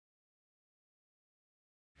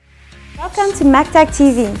Welcome to MacTag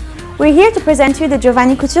TV. We're here to present you the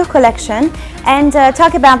Giovanni Couture collection and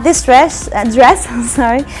talk about this dress,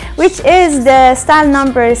 which is the style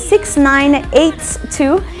number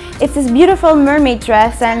 6982. It's this beautiful mermaid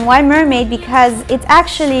dress. And why mermaid? Because it's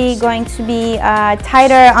actually going to be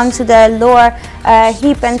tighter onto the lower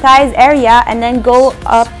hip and thighs area and then go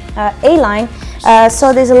up A-line.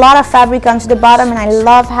 So there's a lot of fabric onto the bottom, and I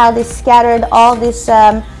love how they scattered all this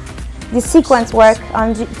sequence work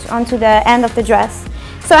onto the end of the dress.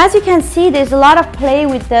 So as you can see, there's a lot of play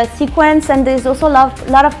with the sequence, and there's also a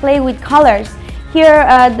lot of play with colors. Here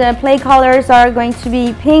the play colors are going to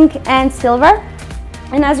be pink and silver.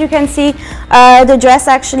 And as you can see, the dress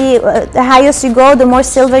actually, the higher you go, the more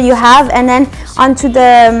silver you have, and then onto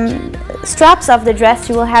the straps of the dress,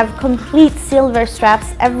 you will have complete silver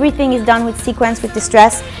straps. Everything is done with sequence with this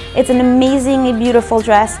dress. It's an amazingly beautiful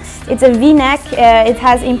dress. It's a V-neck. It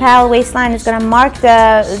has impaled waistline. It's going to mark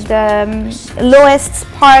the lowest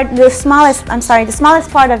part, the smallest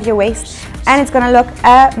part of your waist, and it's going to look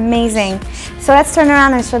amazing. So let's turn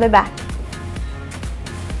around and show the back.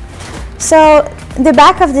 So the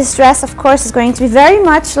back of this dress, of course, is going to be very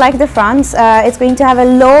much like the front. It's going to have a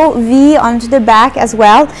low V onto the back as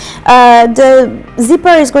well. The zipper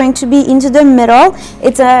is going to be into the middle.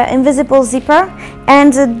 It's an invisible zipper.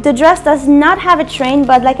 And the dress does not have a train,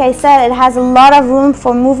 but like I said, it has a lot of room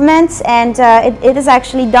for movement, and it is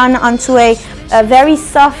actually done onto a very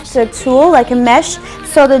soft tool, like a mesh.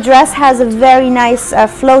 So the dress has a very nice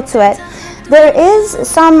flow to it. There is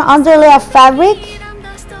some underlay of fabric.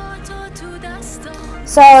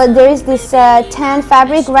 So there is this tan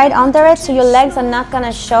fabric right under it, so your legs are not going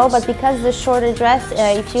to show, but because it's a shorter dress,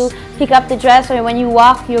 if you pick up the dress or when you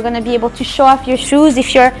walk, you're going to be able to show off your shoes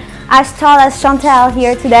if you're as tall as Chantal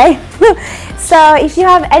here today. So if you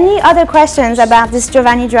have any other questions about this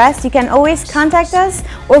Giovanni dress, you can always contact us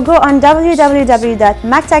or go on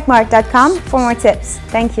www.mactagmart.com for more tips.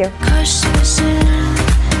 Thank you.